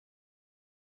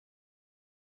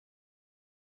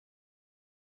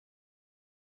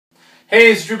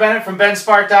Hey, it's Drew Bennett from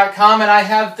benspark.com, and I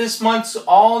have this month's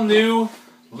all-new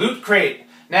Loot Crate.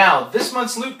 Now, this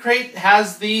month's Loot Crate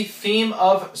has the theme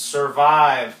of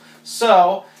Survive.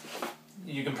 So,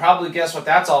 you can probably guess what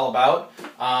that's all about.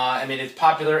 I mean, it's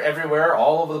popular everywhere,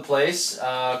 all over the place.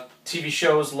 TV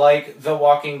shows like The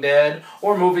Walking Dead,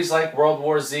 or movies like World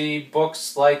War Z,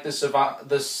 books like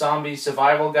the Zombie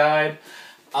Survival Guide.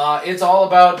 It's all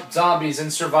about zombies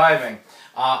and surviving.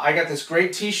 I got this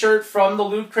great t-shirt from the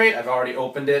Loot Crate. I've already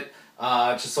opened it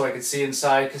just so I could see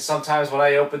inside, because sometimes when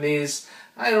I open these,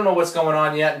 I don't know what's going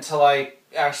on yet until I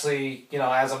actually,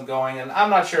 as I'm going, and I'm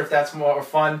not sure if that's more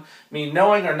fun, me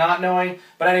knowing or not knowing,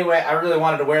 but anyway, I really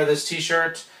wanted to wear this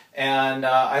t-shirt, and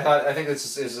I think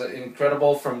this is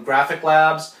incredible from Graphic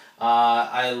Labs.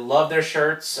 I love their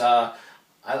shirts.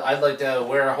 I'd like to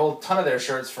wear a whole ton of their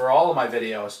shirts for all of my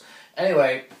videos.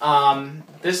 Anyway,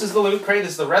 this is the Loot Crate.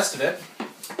 This is the rest of it.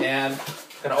 And I'm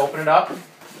going to open it up,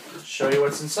 show you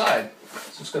what's inside. So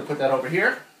I'm just going to put that over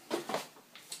here.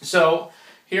 So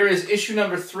here is issue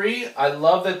number 3. I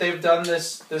love that they've done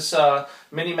this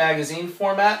mini magazine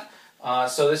format.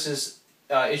 So this is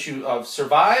issue of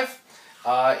Survive.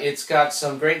 It's got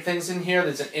some great things in here.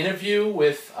 There's an interview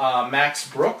with Max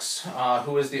Brooks,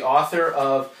 who is the author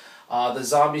of the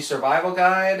Zombie Survival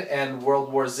Guide and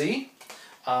World War Z.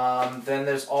 Then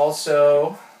there's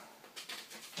also,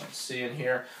 let's see in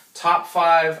here, top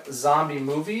 5 zombie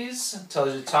movies. It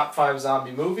tells you top 5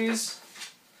 zombie movies.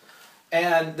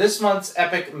 And this month's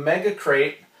Epic Mega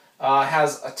Crate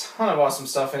has a ton of awesome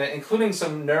stuff in it, including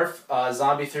some Nerf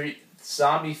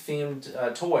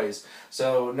zombie-themed toys.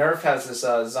 So Nerf has this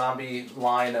zombie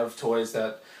line of toys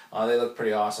that they look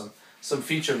pretty awesome. Some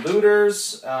featured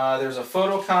looters. There's a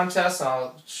photo contest, and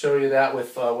I'll show you that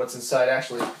with what's inside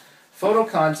actually. Photo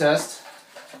contest.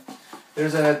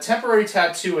 There's a temporary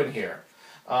tattoo in here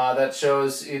that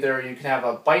shows either you can have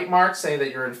a bite mark saying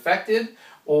that you're infected,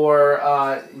 or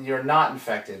you're not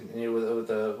infected with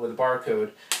a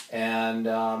barcode. And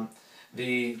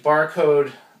the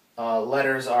barcode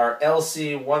letters are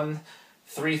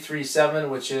LC1337,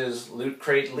 which is Loot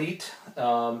Crate Leet.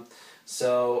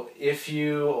 So if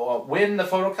you win the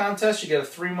photo contest, you get a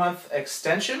 3-month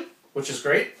extension, which is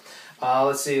great.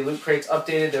 Let's see, Loot Crate's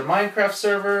updated their Minecraft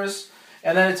servers,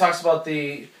 and then it talks about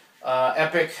the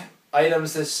epic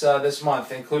items this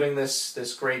month, including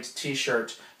this great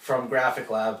T-shirt from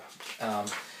Graphic Lab.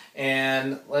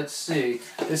 And let's see,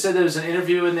 they said there's an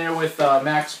interview in there with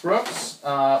Max Brooks.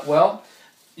 Well,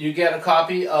 you get a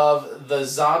copy of the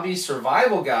Zombie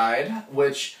Survival Guide,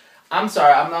 which, I'm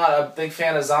sorry, I'm not a big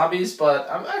fan of zombies, but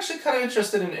I'm actually kind of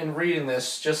interested in reading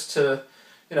this just to,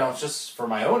 just for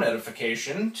my own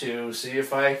edification, to see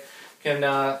if I can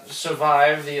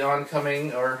survive the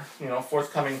oncoming or,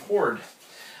 forthcoming horde.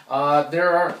 There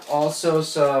are also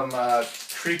some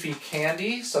creepy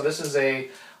candy. So this is a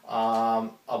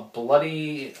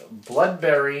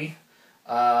bloodberry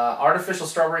artificial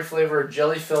strawberry flavored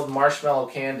jelly-filled marshmallow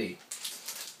candy.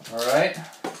 All right.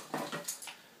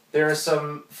 There are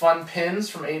some fun pins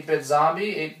from 8-Bit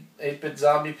Zombie, 8-Bit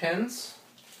Zombie pins.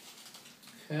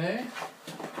 Okay.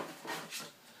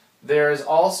 There's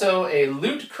also a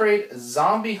Loot Crate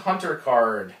Zombie Hunter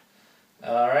card.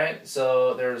 Alright,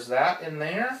 so there's that in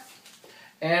there.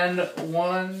 And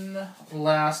one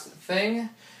last thing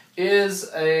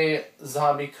is a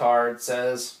zombie card. It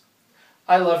says,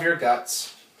 "I love your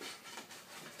guts.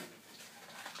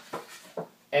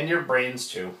 And your brains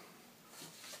too."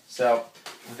 So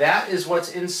that is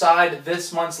what's inside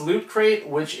this month's Loot Crate,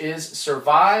 which is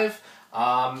Survive.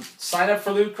 Sign up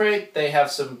for Loot Crate. They have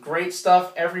some great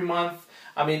stuff every month.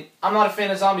 I mean, I'm not a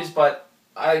fan of zombies, but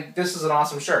this is an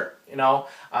awesome shirt.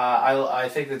 I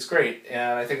think it's great,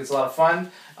 and I think it's a lot of fun.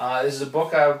 This is a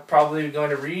book I'm probably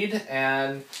going to read,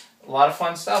 and a lot of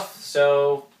fun stuff.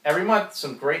 So every month,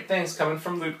 some great things coming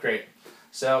from Loot Crate.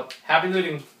 So happy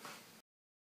looting.